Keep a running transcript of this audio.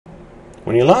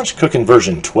When you launch Cookin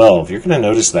version 12, you're going to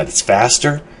notice that it's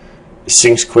faster, it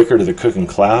syncs quicker to the Cookin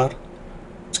Cloud,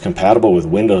 it's compatible with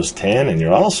Windows 10, and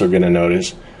you're also going to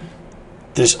notice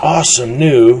this awesome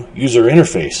new user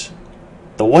interface.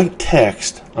 The white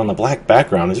text on the black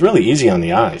background is really easy on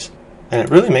the eyes, and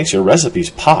it really makes your recipes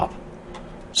pop.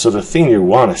 So the thing you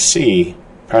want to see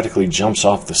practically jumps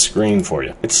off the screen for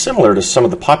you. It's similar to some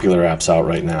of the popular apps out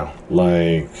right now,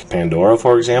 like Pandora,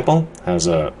 for example, has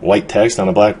a white text on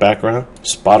a black background.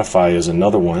 Spotify is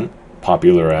another one,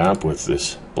 popular app with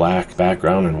this black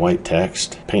background and white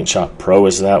text. PaintShop Pro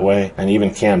is that way, and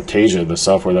even Camtasia, the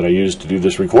software that I use to do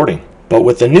this recording. But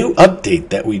with the new update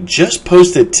that we just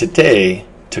posted today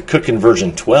to Cookin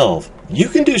version 12, you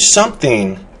can do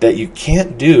something that you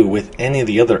can't do with any of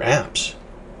the other apps,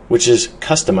 which is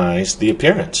customize the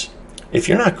appearance. If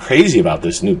you're not crazy about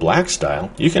this new black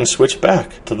style, you can switch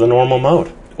back to the normal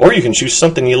mode. Or you can choose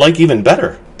something you like even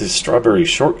better. This strawberry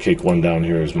shortcake one down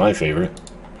here is my favorite.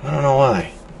 I don't know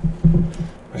why.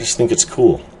 I just think it's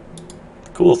cool. The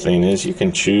cool thing is you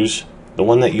can choose the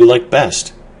one that you like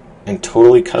best and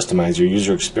totally customize your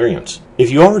user experience.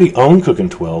 If you already own Cookin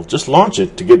 12, just launch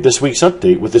it to get this week's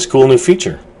update with this cool new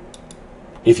feature.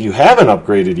 If you haven't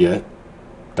upgraded yet,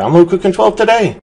 download Cookin 12 today.